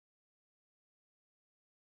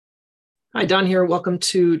Hi, Don here. Welcome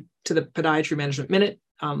to the Podiatry Management Minute,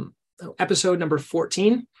 episode number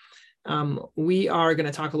 14. We are going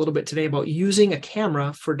to talk a little bit today about using a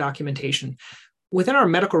camera for documentation. Within our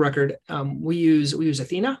medical record, we use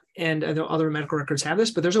Athena, and other medical records have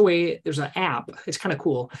this, but there's an app. It's kind of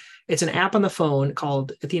cool. It's an app on the phone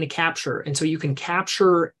called Athena Capture. And so you can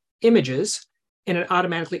capture images and it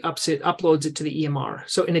automatically uploads it to the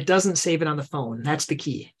EMR. And it doesn't save it on the phone. That's the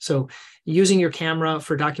key. So using your camera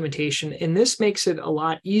for documentation, and this makes it a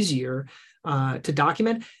lot easier to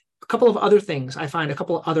document. A couple of other things, I find a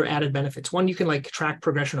couple of other added benefits. One, you can track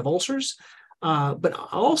progression of ulcers. But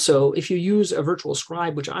also, if you use a virtual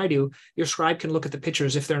scribe, which I do, your scribe can look at the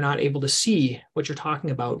pictures if they're not able to see what you're talking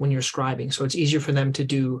about when you're scribing. So it's easier for them to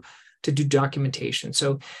do documentation.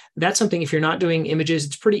 So that's something, if you're not doing images,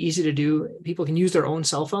 it's pretty easy to do. People can use their own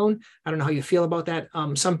cell phone. I don't know how you feel about that.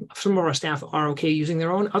 Some of our staff are okay using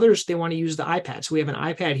their own. Others, they want to use the iPad. So we have an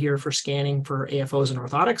iPad here for scanning for AFOs and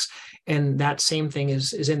orthotics. And that same thing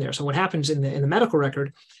is in there. So what happens in the medical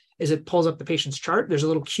record is it pulls up the patient's chart. There's a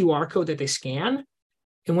little QR code that they scan.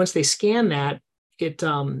 And once they scan that,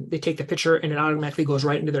 they take the picture and it automatically goes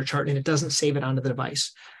right into their chart and it doesn't save it onto the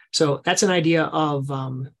device. So that's an idea of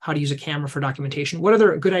how to use a camera for documentation. What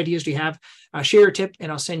other good ideas do you have? Share your tip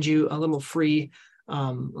and I'll send you a little free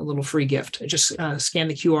gift. Just scan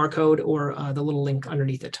the QR code or the little link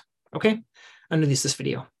underneath it. Okay, underneath this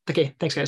video. Okay, thanks guys.